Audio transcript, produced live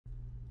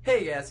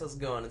Hey guys, how's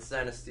it going? It's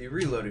Dynasty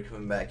Reloaded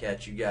coming back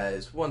at you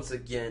guys once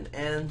again,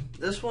 and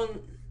this plugin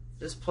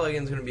is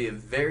going to be a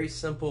very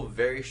simple,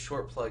 very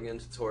short plugin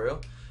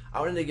tutorial. I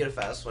wanted to get a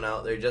fast one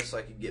out there just so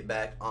I could get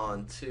back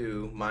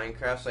onto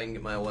Minecraft so I can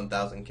get my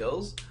 1,000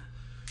 kills.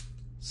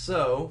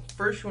 So,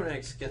 first you want to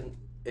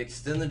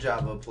extend the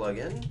Java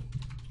plugin,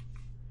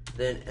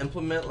 then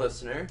implement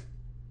listener,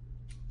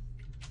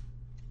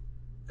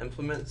 and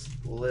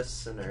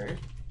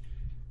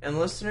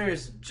listener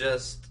is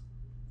just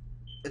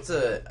it's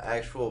an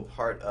actual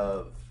part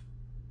of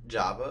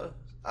Java.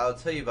 I'll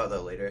tell you about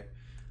that later.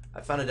 I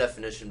found a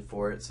definition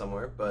for it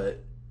somewhere,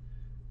 but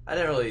I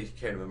didn't really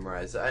care to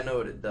memorize it. I know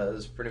what it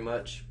does pretty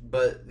much,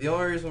 but the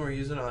only reason we're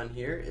using it on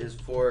here is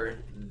for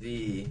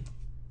the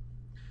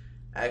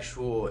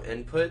actual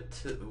input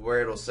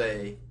where it'll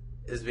say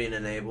is being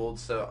enabled.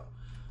 So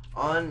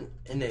on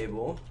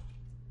enable,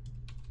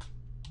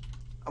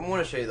 I'm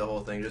going to show you the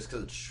whole thing just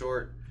because it's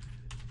short.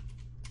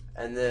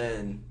 And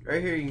then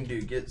right here you can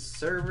do get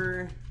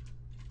server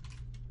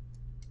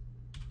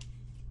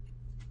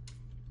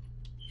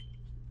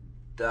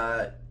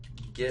dot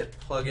get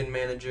plugin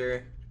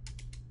manager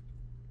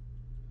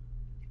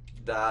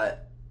dot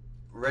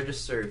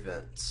register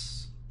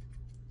events,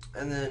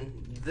 and then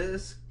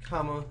this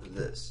comma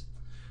this.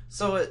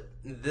 So what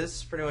this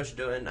is pretty much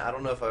doing, I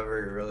don't know if I've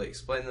ever really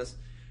explained this,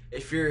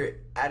 if you're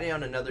adding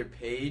on another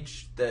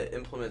page that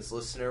implements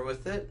listener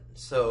with it,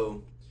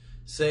 so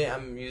say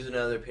I'm using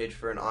another page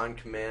for an on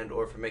command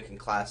or for making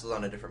classes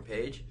on a different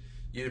page,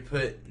 you'd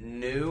put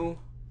new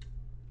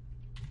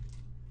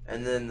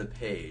and then the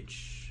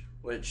page,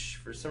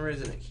 which for some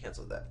reason it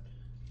canceled that.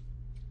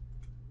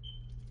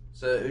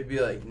 So it would be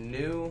like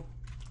new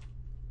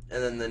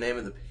and then the name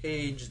of the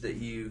page that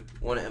you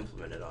want to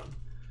implement it on,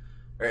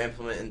 or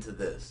implement into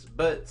this.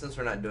 But since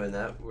we're not doing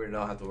that, we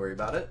don't have to worry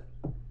about it.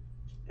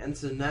 And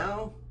so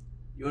now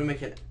you want to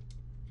make an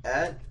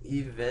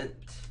 @event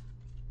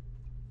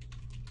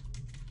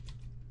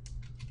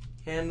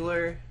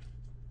handler,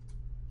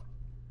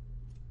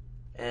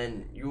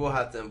 and you will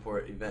have to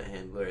import event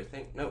handler. I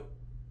think nope,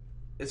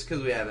 it's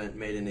because we haven't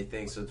made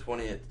anything, so it's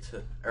wanting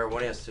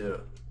us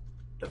to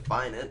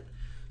define it.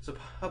 So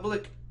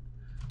public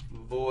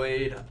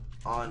void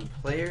on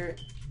player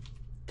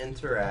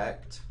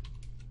interact,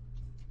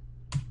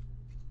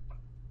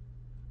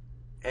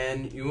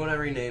 and you want to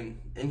rename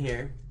in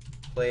here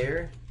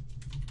player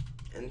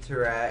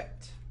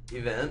interact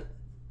event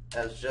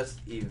as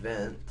just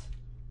event.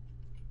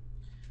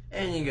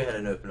 And you can go ahead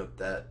and open up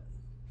that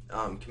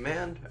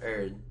command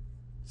or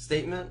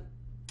statement.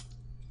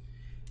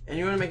 And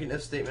you want to make an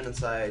if statement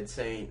inside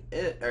saying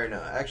it, or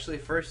no, actually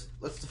first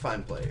let's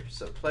define player.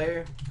 So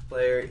player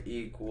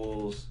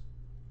equals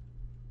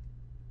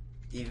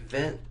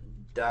event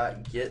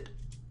dot get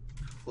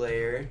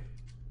player.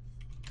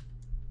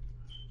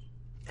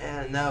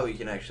 And now we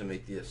can actually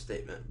make the if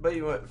statement.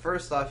 But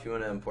first off you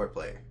want to import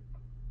player.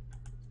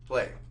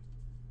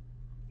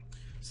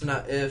 So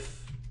now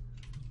if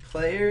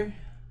player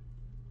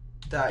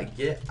dot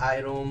get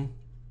item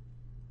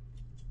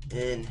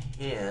in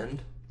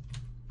hand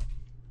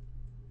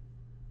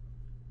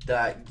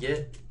dot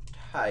get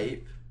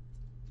type,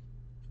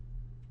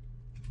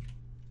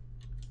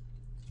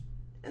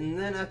 and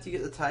then after you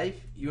get the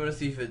type you want to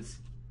see if it's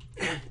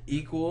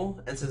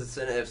equal, and since it's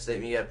in an if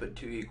statement you gotta put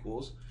two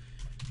equals.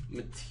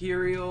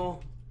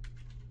 Material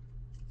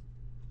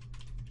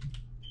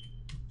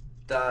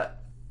dot,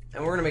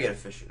 and we're gonna make it a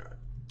fishing rod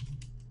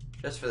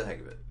just for the heck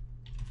of it.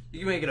 You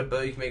can make it a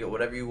boat, you can make it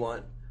whatever you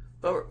want,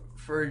 but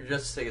for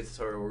just the sake of the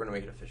tutorial, we're going to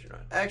make it a fishing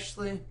rod.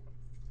 Actually,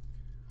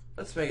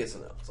 let's make it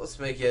something else. Let's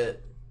make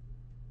it,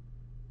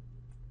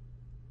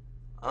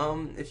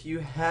 if you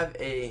have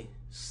a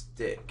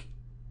stick.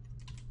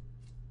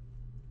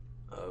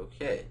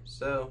 Okay,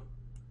 so,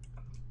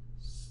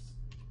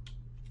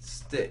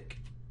 stick.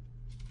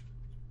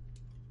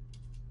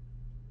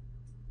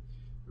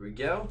 Here we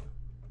go.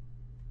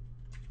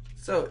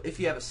 So, if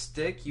you have a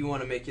stick, you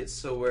want to make it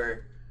so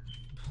where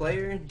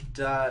player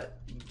dot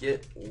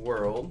get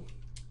world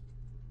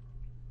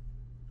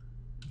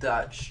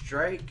dot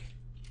strike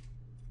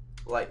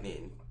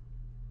lightning,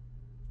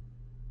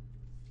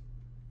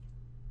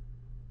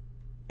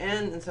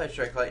 and inside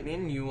strike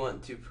lightning you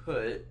want to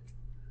put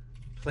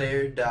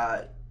player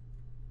dot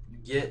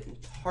get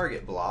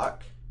target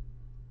block.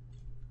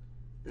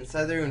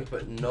 Inside there you're going to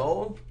put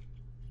null,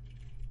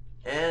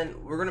 and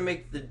we're going to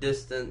make the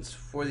distance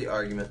for the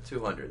argument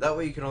 200. That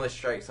way you can only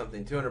strike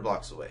something 200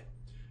 blocks away.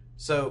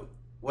 So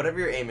whatever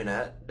you're aiming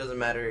at, doesn't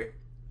matter,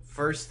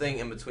 first thing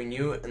in between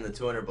you and the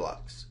 200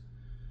 blocks.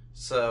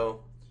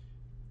 So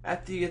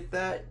after you get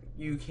that,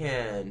 you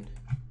can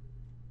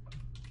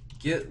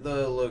get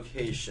the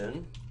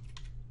location,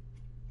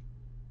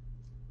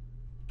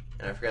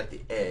 and I forgot the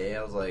A,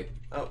 I was like,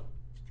 oh,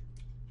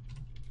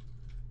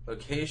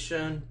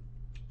 location,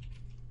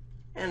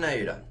 and now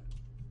you're done.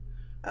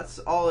 That's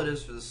all it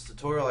is for this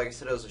tutorial. Like I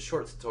said, it was a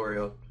short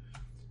tutorial,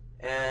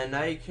 and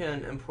now you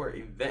can import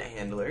event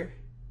handler.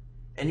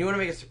 And you want to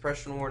make a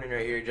suppression warning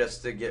right here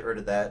just to get rid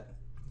of that.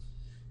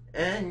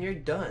 And you're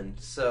done.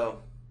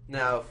 So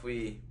Now if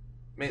we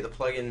make the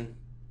plugin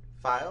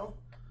file,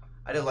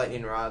 I did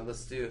lightning rod,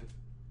 let's do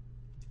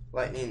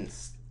lightning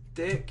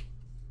stick,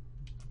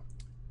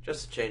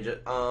 just to change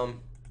it.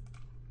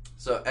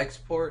 So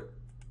export,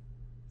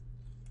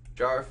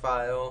 jar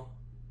file,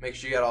 make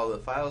sure you got all the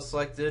files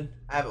selected.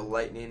 I have a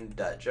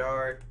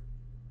lightning.jar,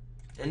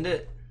 end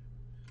it.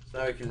 So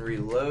now we can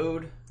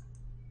reload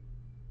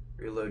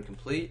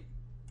complete,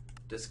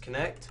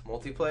 disconnect,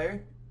 multiplayer,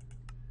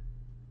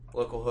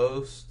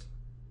 localhost.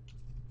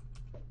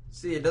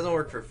 See, it doesn't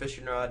work for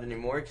fishing rod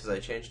anymore because I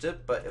changed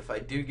it, but if I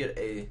do get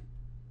a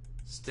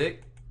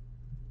stick,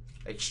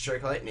 I can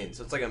strike lightning,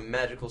 so it's like a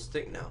magical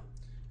stick now.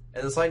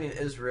 And this lightning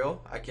is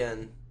real. I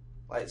can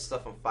light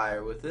stuff on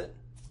fire with it.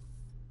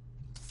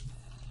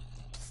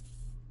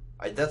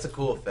 Alright, that's a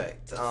cool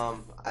effect.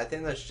 I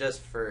think that's just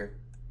for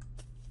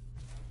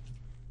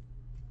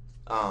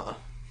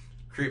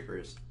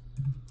creepers.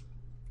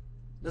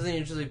 Doesn't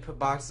usually put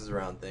boxes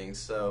around things,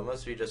 so it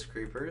must be just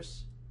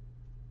creepers.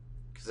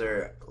 Because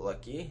they're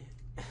lucky.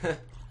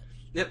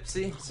 Yep,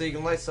 see? So you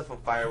can light stuff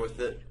on fire with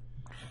it.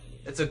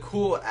 It's a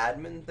cool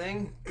admin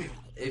thing.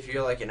 If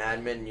you're like an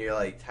admin and you're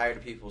like tired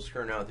of people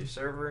screwing around with your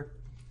server,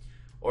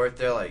 or if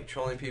they're like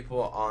trolling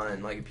people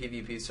on like a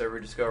PvP server,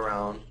 just go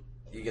around.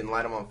 You can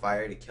light them on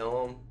fire to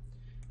kill them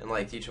and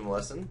like teach them a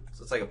lesson.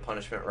 So it's like a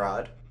punishment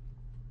rod.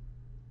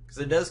 Because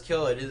it does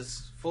kill, it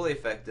is fully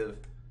effective.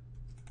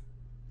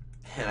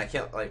 And I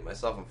can't light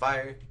myself on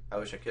fire. I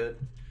wish I could.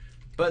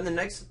 But in the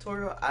next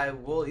tutorial, I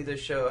will either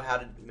show how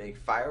to make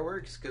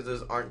fireworks, because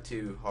those aren't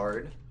too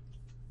hard,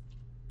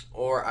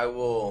 or I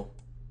will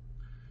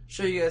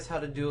show you guys how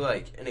to do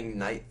like an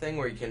ignite thing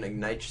where you can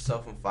ignite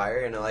yourself on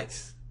fire, and it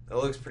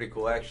looks pretty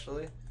cool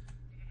actually.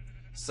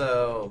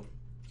 So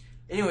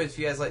anyways, if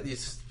you guys like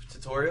these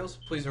tutorials,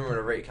 please remember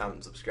to rate, comment,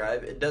 and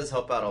subscribe. It does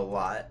help out a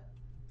lot.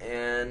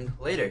 And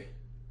later.